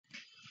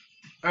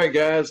Alright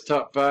guys,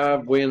 top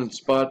 5 win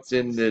spots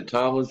in the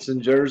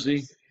Tomlinson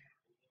jersey.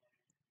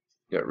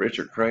 Got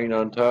Richard Crane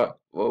on top.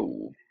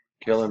 Whoa.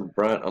 Kellen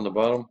Bryant on the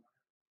bottom.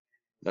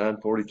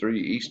 9:43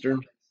 Eastern.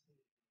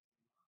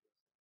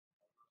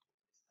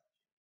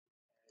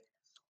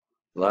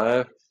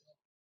 Live.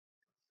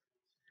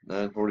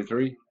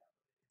 9:43.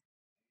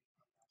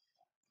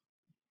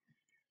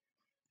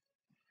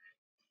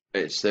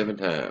 It's 7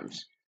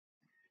 times.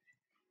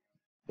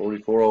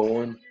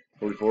 4401,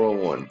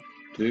 4401.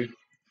 2,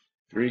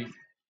 3,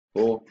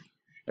 4.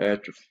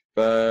 After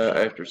 5,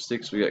 after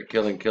 6 we got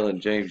Kellen,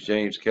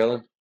 James,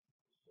 Kellen.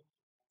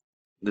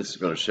 This is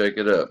going to shake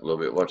it up a little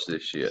bit. Watch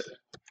this shit.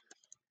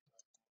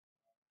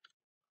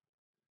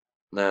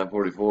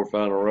 9:44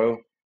 final row.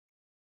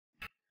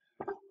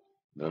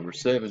 Number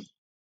 7.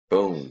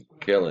 Boom.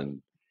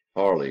 Kellen,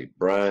 Harley,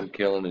 Brian,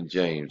 Kellen, and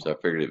James. I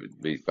figured it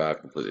would be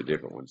 5 completely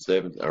different ones.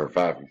 5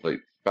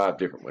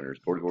 different winners.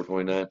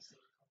 4429,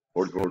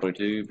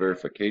 4422,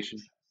 verification.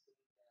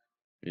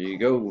 There you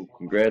go.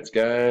 Congrats,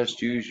 guys.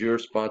 Choose your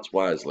spots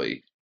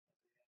wisely.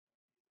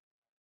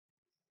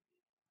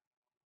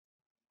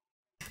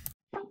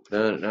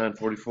 Done at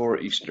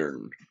 9:44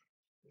 Eastern.